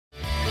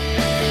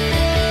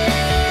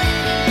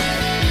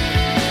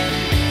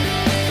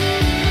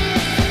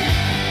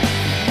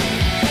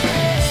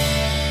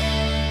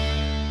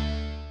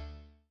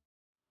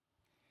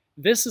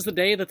This is the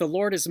day that the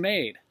Lord has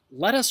made.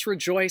 Let us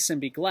rejoice and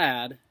be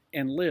glad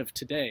and live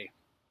today.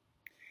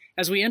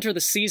 As we enter the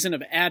season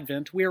of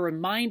Advent, we are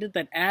reminded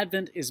that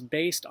Advent is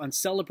based on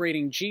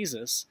celebrating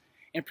Jesus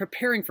and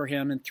preparing for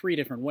him in three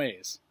different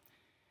ways.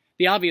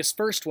 The obvious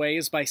first way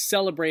is by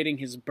celebrating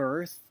his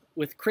birth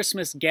with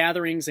Christmas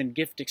gatherings and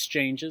gift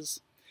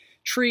exchanges,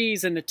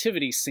 trees and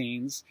nativity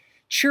scenes,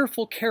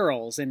 cheerful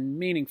carols, and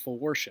meaningful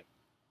worship.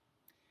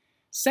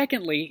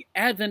 Secondly,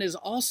 Advent is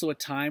also a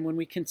time when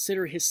we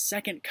consider his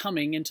second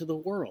coming into the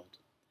world.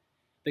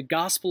 The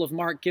Gospel of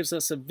Mark gives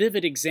us a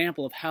vivid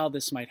example of how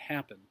this might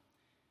happen.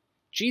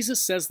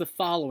 Jesus says the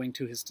following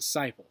to his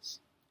disciples: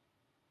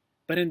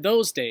 "But in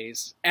those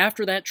days,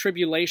 after that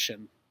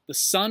tribulation, the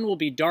sun will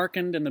be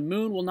darkened and the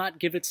moon will not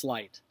give its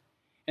light,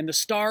 and the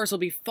stars will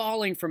be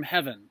falling from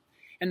heaven,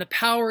 and the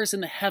powers in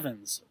the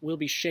heavens will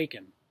be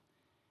shaken.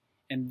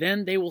 And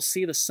then they will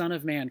see the Son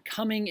of Man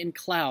coming in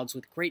clouds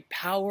with great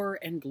power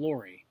and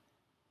glory.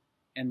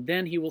 And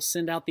then he will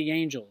send out the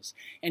angels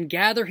and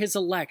gather his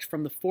elect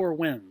from the four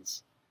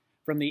winds,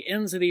 from the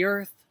ends of the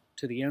earth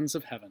to the ends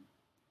of heaven.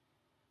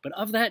 But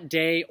of that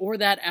day or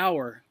that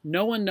hour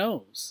no one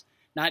knows,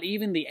 not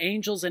even the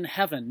angels in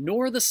heaven,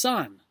 nor the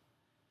Son,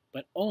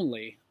 but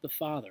only the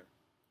Father."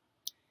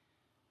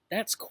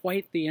 That's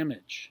quite the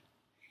image.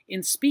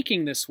 In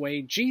speaking this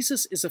way,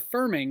 Jesus is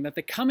affirming that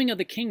the coming of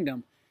the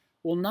kingdom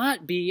will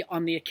not be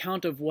on the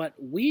account of what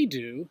we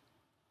do,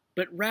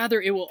 but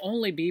rather it will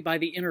only be by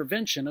the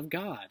intervention of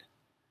God.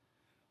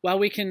 While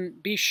we can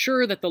be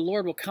sure that the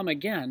Lord will come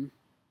again,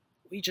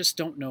 we just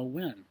don't know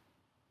when.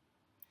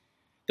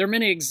 There are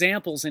many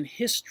examples in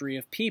history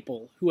of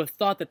people who have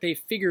thought that they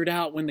figured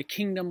out when the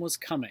kingdom was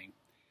coming.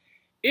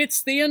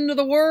 "It's the end of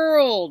the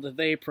world,"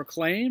 they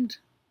proclaimed.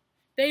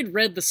 They'd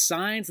read the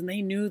signs and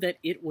they knew that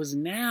it was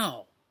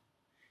now.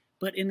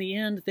 But in the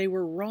end, they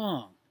were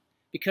wrong,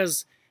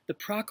 because the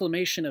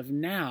proclamation of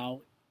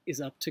now is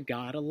up to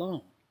God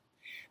alone.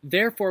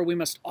 Therefore, we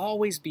must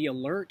always be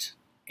alert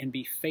and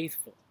be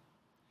faithful.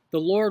 The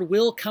Lord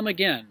will come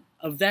again.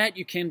 Of that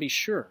you can be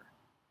sure.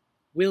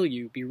 Will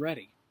you be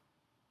ready?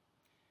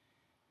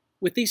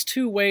 With these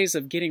two ways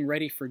of getting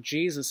ready for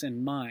Jesus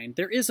in mind,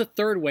 there is a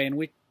third way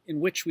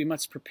in which we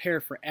must prepare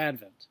for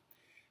Advent.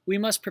 We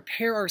must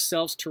prepare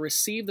ourselves to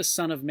receive the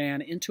Son of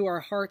Man into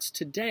our hearts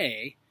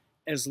today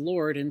as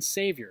Lord and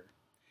Savior.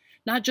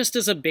 Not just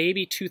as a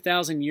baby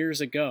 2,000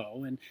 years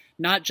ago, and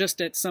not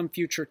just at some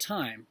future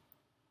time,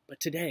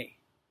 but today.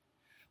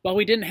 While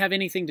we didn't have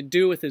anything to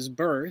do with his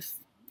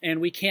birth,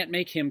 and we can't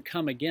make him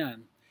come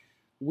again,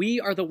 we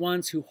are the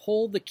ones who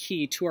hold the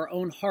key to our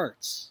own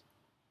hearts.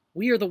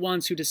 We are the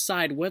ones who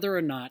decide whether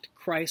or not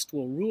Christ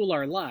will rule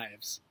our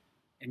lives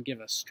and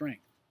give us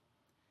strength.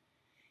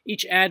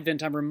 Each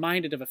Advent, I'm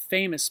reminded of a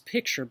famous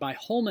picture by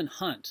Holman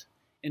Hunt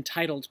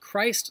entitled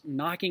 "Christ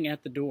Knocking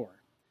at the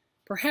Door."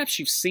 Perhaps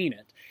you've seen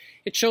it.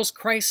 It shows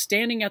Christ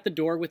standing at the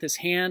door with his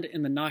hand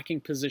in the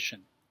knocking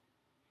position.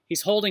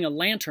 He's holding a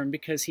lantern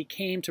because he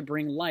came to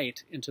bring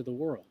light into the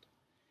world.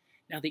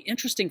 Now, the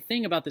interesting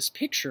thing about this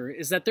picture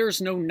is that there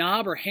is no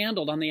knob or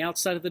handle on the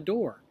outside of the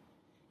door.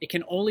 It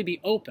can only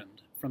be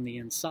opened from the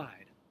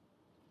inside.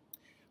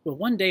 Well,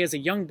 one day as a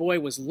young boy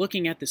was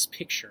looking at this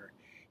picture,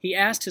 he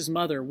asked his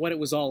mother what it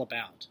was all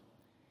about.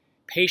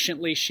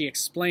 Patiently, she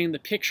explained the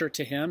picture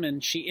to him,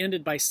 and she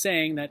ended by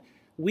saying that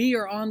we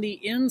are on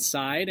the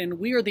inside, and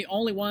we are the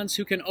only ones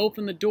who can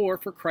open the door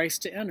for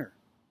Christ to enter.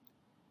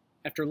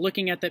 After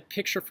looking at that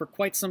picture for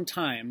quite some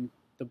time,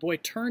 the boy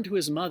turned to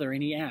his mother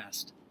and he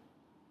asked,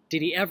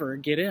 "Did he ever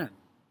get in?"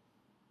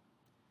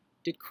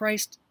 Did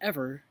Christ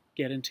ever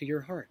get into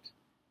your heart?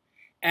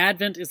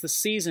 Advent is the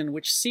season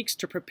which seeks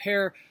to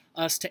prepare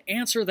us to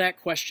answer that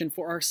question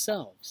for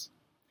ourselves.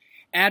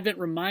 Advent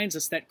reminds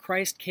us that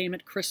Christ came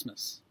at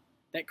Christmas,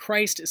 that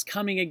Christ is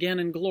coming again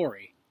in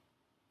glory,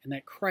 and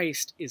that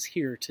Christ is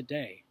here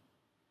today.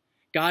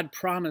 God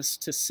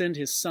promised to send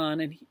his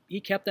Son, and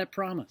he kept that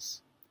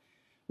promise.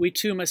 We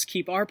too must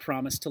keep our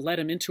promise to let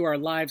him into our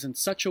lives in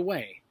such a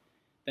way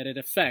that it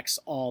affects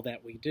all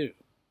that we do.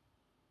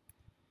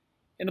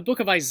 In the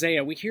book of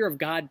Isaiah, we hear of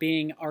God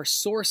being our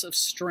source of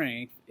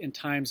strength in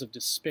times of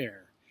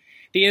despair.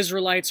 The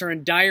Israelites are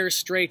in dire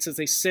straits as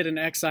they sit in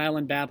exile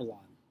in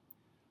Babylon.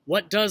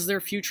 What does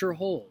their future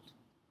hold?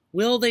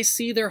 Will they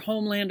see their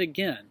homeland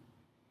again?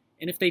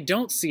 And if they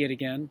don't see it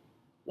again,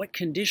 what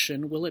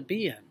condition will it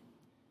be in?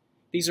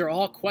 These are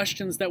all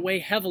questions that weigh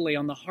heavily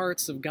on the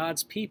hearts of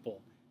God's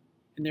people,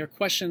 and they're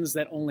questions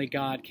that only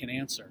God can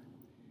answer.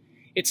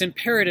 It's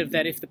imperative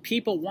that if the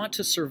people want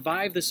to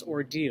survive this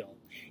ordeal,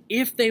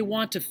 if they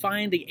want to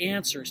find the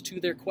answers to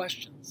their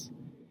questions,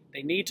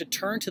 they need to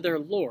turn to their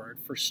Lord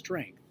for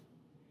strength.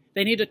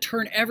 They need to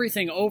turn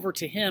everything over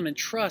to him and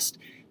trust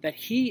that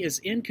he is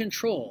in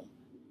control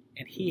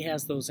and he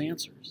has those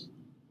answers.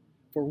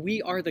 For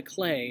we are the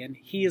clay and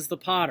he is the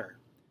potter.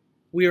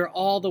 We are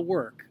all the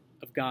work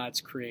of God's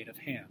creative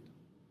hand.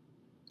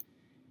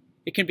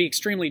 It can be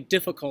extremely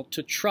difficult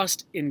to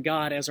trust in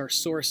God as our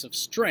source of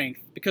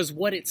strength because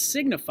what it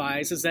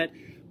signifies is that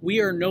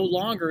we are no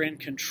longer in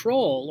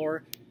control,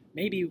 or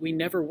maybe we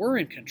never were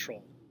in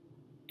control.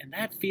 And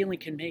that feeling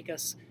can make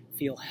us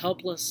feel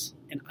helpless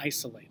and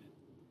isolated.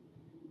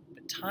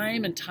 But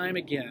time and time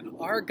again,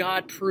 our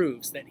God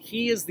proves that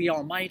He is the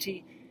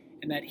Almighty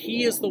and that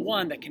He is the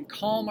one that can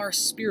calm our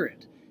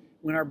spirit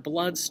when our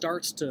blood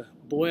starts to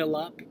boil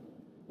up,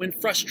 when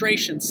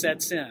frustration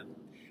sets in,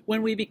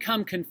 when we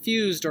become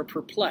confused or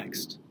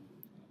perplexed,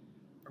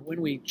 or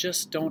when we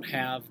just don't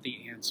have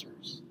the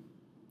answers.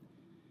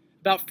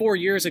 About 4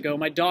 years ago,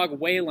 my dog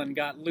Waylon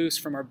got loose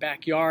from our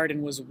backyard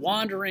and was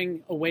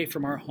wandering away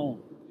from our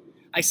home.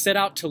 I set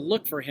out to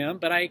look for him,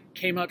 but I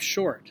came up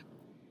short.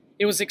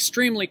 It was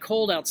extremely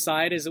cold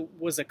outside as it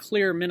was a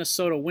clear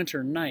Minnesota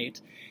winter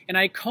night, and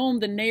I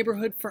combed the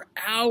neighborhood for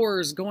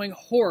hours going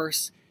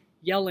hoarse,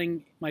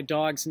 yelling my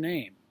dog's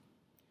name.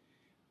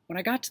 When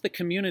I got to the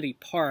community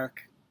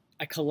park,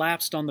 I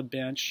collapsed on the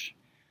bench.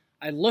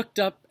 I looked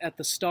up at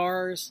the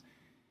stars,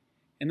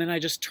 and then I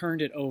just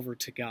turned it over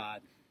to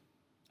God.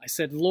 I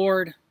said,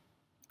 Lord,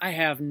 I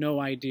have no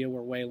idea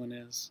where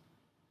Waylon is.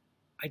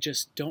 I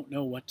just don't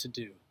know what to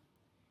do.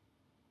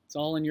 It's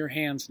all in your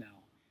hands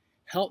now.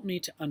 Help me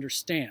to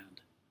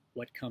understand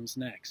what comes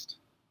next.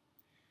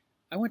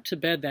 I went to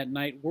bed that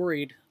night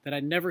worried that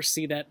I'd never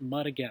see that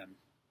mutt again.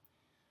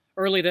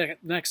 Early the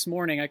next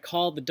morning, I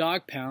called the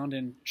dog pound,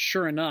 and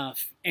sure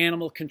enough,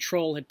 animal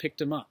control had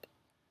picked him up.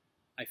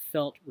 I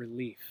felt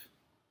relief.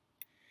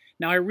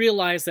 Now, I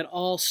realize that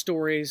all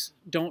stories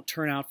don't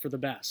turn out for the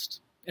best.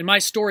 And my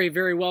story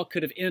very well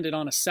could have ended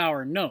on a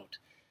sour note,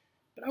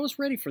 but I was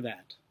ready for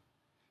that.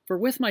 For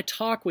with my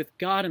talk with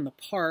God in the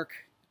park,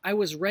 I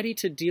was ready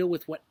to deal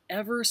with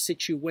whatever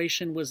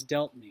situation was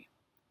dealt me.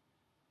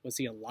 Was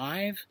he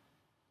alive?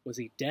 Was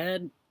he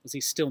dead? Was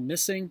he still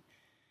missing?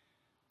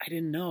 I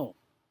didn't know.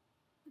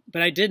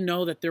 But I did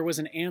know that there was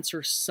an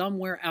answer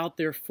somewhere out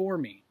there for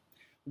me,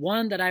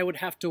 one that I would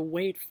have to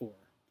wait for.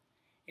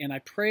 And I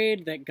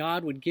prayed that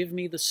God would give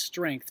me the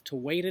strength to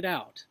wait it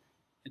out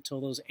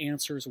until those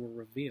answers were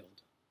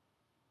revealed.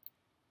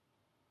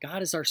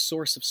 God is our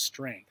source of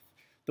strength,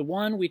 the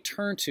one we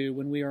turn to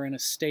when we are in a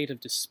state of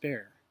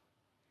despair.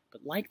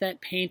 But like that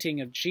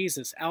painting of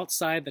Jesus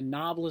outside the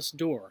knobless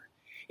door,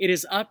 it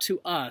is up to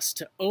us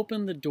to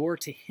open the door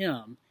to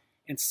Him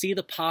and see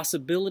the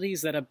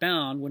possibilities that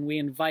abound when we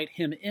invite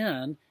Him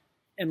in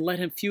and let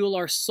Him fuel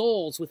our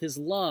souls with His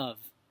love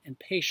and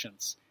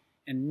patience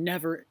and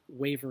never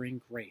wavering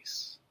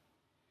grace.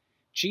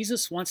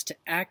 Jesus wants to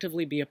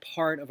actively be a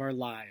part of our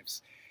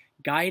lives,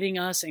 guiding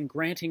us and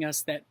granting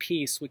us that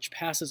peace which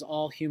passes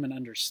all human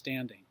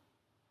understanding.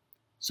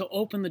 So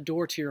open the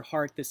door to your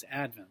heart this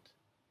Advent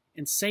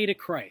and say to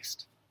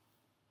Christ,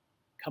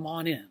 "Come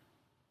on in."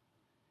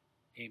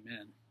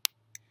 Amen.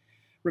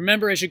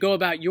 Remember as you go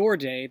about your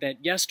day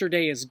that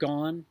yesterday is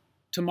gone,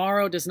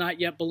 tomorrow does not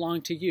yet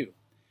belong to you.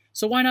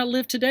 So why not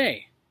live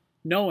today,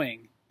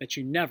 knowing that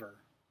you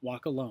never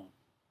walk alone?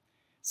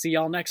 See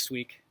y'all next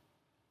week.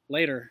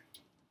 Later.